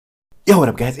Yo, what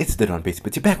up guys, it's the Don Basic,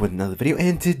 but you're back with another video,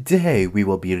 and today we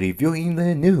will be reviewing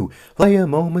the new Player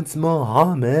Moments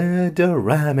Mohamed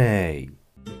Daramy.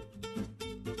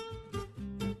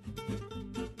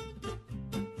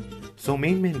 So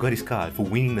Main Man got his card for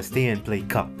winning the Stay and Play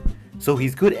Cup. So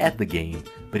he's good at the game,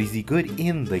 but is he good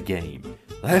in the game?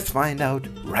 Let's find out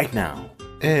right now.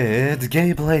 It's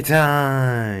gameplay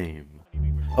time!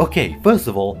 Okay, first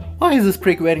of all, why is this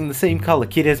prick wearing the same color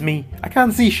kit as me? I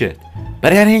can't see shit.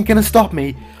 But that ain't gonna stop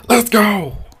me. Let's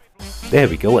go! There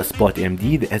we go, a spot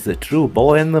MD as a true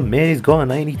ball, and the man is gone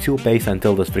 92 pace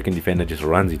until this freaking defender just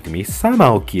runs into me.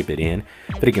 Somehow keep it in.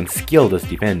 Freaking skill this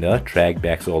defender, drag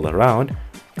backs all around.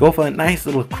 Go for a nice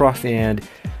little cross, and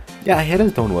yeah,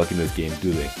 headers don't work in this game,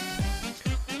 do they?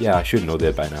 Yeah, I should know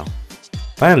that by now.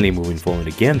 Finally moving forward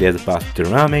again, there's a pass to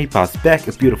Daramy, pass back,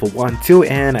 a beautiful 1-2,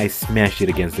 and I smashed it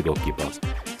against the goalkeeper.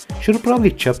 Should have probably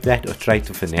chopped that or tried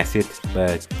to finesse it,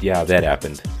 but yeah, that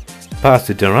happened. Pass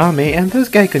to Daramy, and this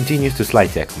guy continues to slide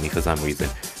tackle me for some reason.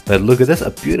 But look at this, a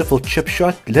beautiful chip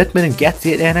shot, Litman gets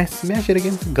it, and I smash it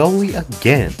against the goalie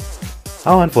again.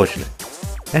 How unfortunate.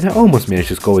 And I almost managed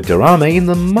to score with Daramy in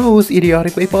the most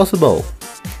idiotic way possible.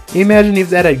 Imagine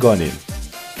if that had gone in.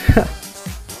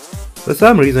 For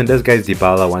some reason, this guy's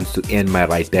Dybala wants to end my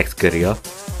right back's career.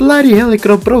 Bloody hell, he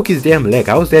could have broke his damn leg.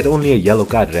 How is that only a yellow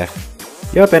card, ref?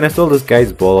 Yup, and I stole this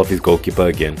guy's ball off his goalkeeper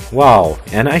again. Wow,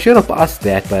 and I should have passed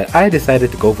that, but I decided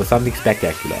to go for something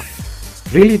spectacular.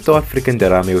 Really thought freaking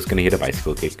Daramy was gonna hit a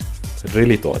bicycle kick.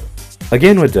 Really thought.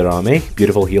 Again with Daramy,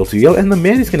 beautiful heel to heel, and the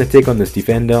man is gonna take on this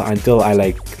defender until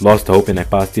I lost hope and I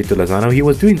passed it to Lozano. He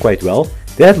was doing quite well.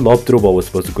 That lob through ball was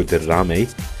supposed to go to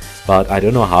Daramy, but I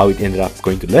don't know how it ended up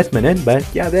going to Litman in, but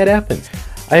yeah, that happened.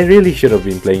 I really should have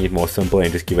been playing it more simple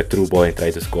and just give a through ball and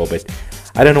try to score, but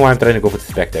I don't know why I'm trying to go for the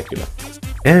spectacular.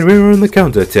 And we're on the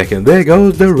counter attack, and there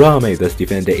goes Daramy. This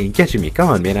defender ain't catching me. Come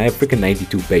on, man, I have freaking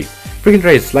 92 pace. Freaking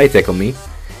tried to slide tackle me,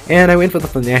 and I went for the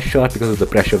finesse shot because of the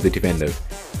pressure of the defenders.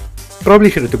 Probably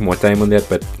should have took more time on that,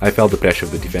 but I felt the pressure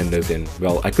of the defenders, and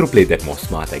well, I could have played that more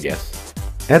smart, I guess.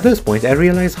 At this point, I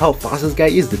realized how fast this guy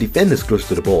is. The defender's close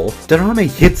to the ball. Daramy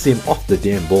hits him off the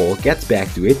damn ball, gets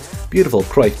back to it. Beautiful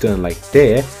Cruyff turn like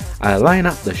there. I line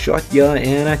up the shot here,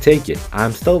 and I take it.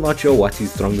 I'm still not sure what's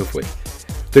his stronger foot.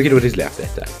 Took it with his left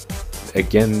that time.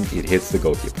 Again, it hits the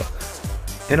goalkeeper.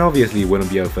 And obviously it wouldn't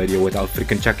be a video without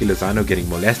freaking Chucky Lozano getting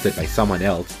molested by someone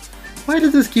else. Why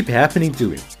does this keep happening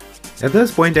to him? At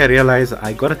this point I realize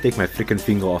I gotta take my freaking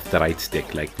finger off the right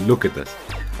stick. Like, look at this.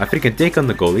 I freaking take on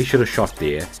the goalie, should have shot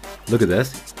there. Look at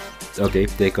this. Okay,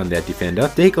 take on that defender.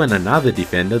 Take on another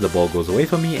defender, the ball goes away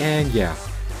from me, and yeah.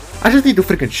 I just need to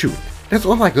freaking shoot. That's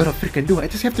all I gotta freaking do. I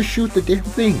just have to shoot the damn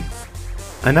thing.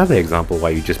 Another example why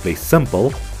you just play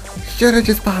simple. Should've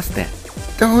just passed that.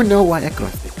 Don't know why I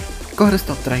crossed it. Gotta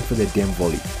stop trying for that damn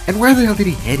volley. And where the hell did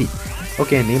he head it?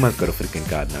 Okay, and Neymar's got a freaking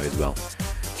card now as well.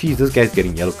 Jeez, this guy's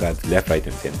getting yellow cards left, right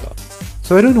and center.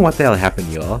 So I don't know what the hell happened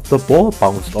here. The ball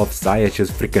bounced off Ziyech's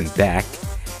freaking back,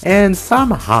 and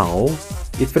somehow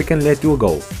it freaking led to a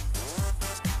goal.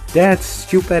 That's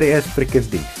stupid as freaking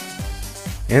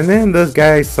thing. And then this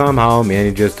guy somehow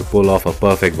manages to pull off a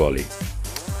perfect volley.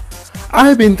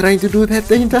 I've been trying to do that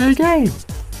the entire game.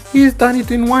 He's done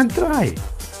it in one try.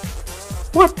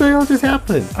 What the hell just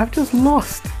happened? I've just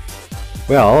lost.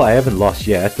 Well, I haven't lost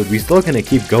yet, but we're still gonna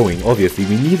keep going. Obviously,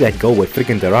 we need that goal with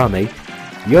freaking Daramy.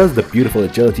 Here's the beautiful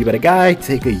agility by the guy.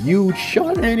 Take a huge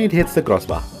shot and it hits the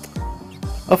crossbar.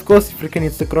 Of course, it freaking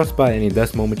hits the crossbar, and in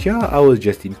this moment, yeah, I was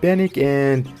just in panic,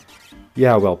 and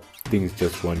yeah, well, things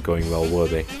just weren't going well, were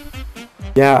they?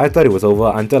 Yeah, I thought it was over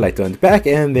until I turned back,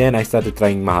 and then I started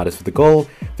trying my hardest for the goal.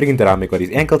 Freaking Daramy got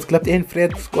his ankles clipped, and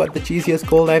Fred scored the cheesiest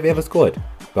goal I've ever scored.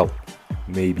 Well,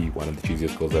 maybe one of the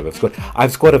cheesiest goals I've ever scored.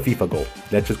 I've scored a FIFA goal.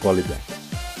 Let's just call it that.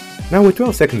 Now with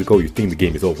 12 seconds ago, you think the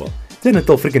game is over. Then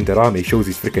until freaking Daramy shows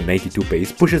his freaking 92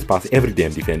 pace, pushes past every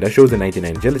damn defender, shows the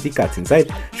 99 agility, cuts inside,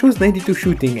 shows 92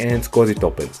 shooting, and scores it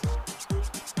opens.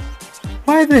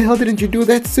 Why the hell didn't you do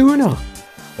that sooner?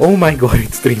 Oh my god,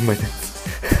 it's 3 minutes.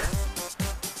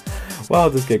 Wow,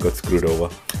 this guy got screwed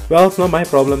over. Well, it's not my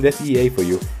problem, that's EA for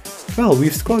you. Well,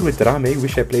 we've scored with Daramy.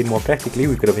 Wish I played more practically.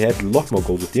 We could have had a lot more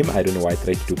goals with him. I don't know why I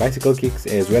tried to do bicycle kicks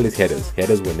as well as headers.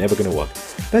 Headers were never gonna work.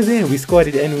 But then we scored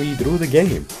it and we drew the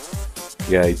game.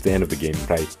 Yeah, it's the end of the game,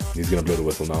 right? He's gonna blow the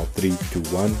whistle now. 3, 2,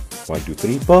 1. 1, 2,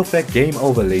 3. Perfect game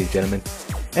over, ladies and gentlemen.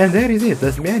 And that is it.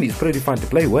 This man is pretty fun to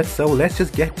play with. So let's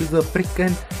just get to the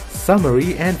freaking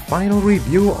summary and final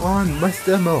review on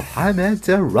Mr. Mohamed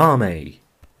Daramy.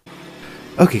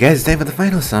 Okay guys, it's time for the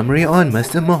final summary on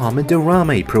Mr. Mohamed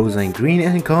Daramy. Pros are in green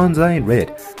and cons are in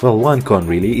red. Well, one con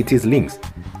really, it is links.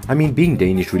 I mean, being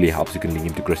Danish really helps. You can link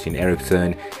him to Christian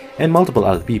Eriksen and multiple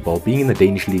other people. Being in the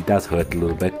Danish league does hurt a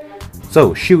little bit.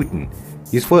 So, shooting.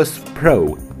 His first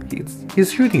pro.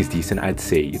 His shooting is decent, I'd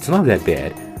say. It's not that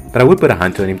bad. But I would put a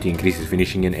hunter on him to increase his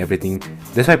finishing and everything.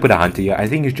 That's why I put a hunter here. I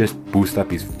think you just boost up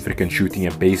his freaking shooting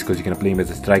and pace because you're going to play him as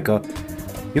a striker.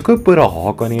 You could put a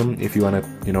hawk on him if you want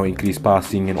to, you know, increase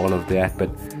passing and all of that. But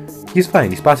he's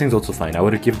fine. His passing is also fine. I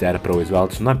would have given that a pro as well.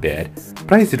 It's not bad.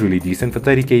 Price is really decent. For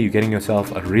 30k, you're getting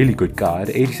yourself a really good card.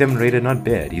 87 rated, not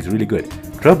bad. He's really good.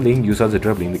 Dribbling, you saw the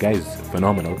dribbling. The guy is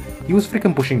phenomenal. He was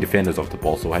freaking pushing defenders off the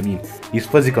ball. So, I mean, his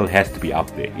physical has to be up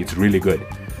there. It's really good.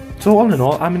 So all in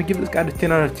all, I'm going to give this guy a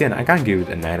 10 out of 10. I can't give it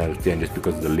a 9 out of 10 just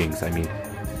because of the links. I mean,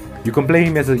 you can play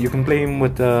him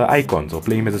with icons or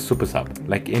play him as a super sub,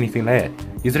 like anything like that.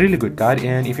 He's a really good card,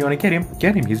 and if you want to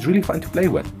get him. He's really fun to play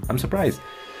with. I'm surprised.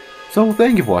 So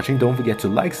thank you for watching. Don't forget to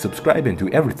like, subscribe, and do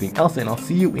everything else, and I'll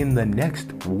see you in the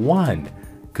next one.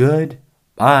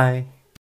 Goodbye.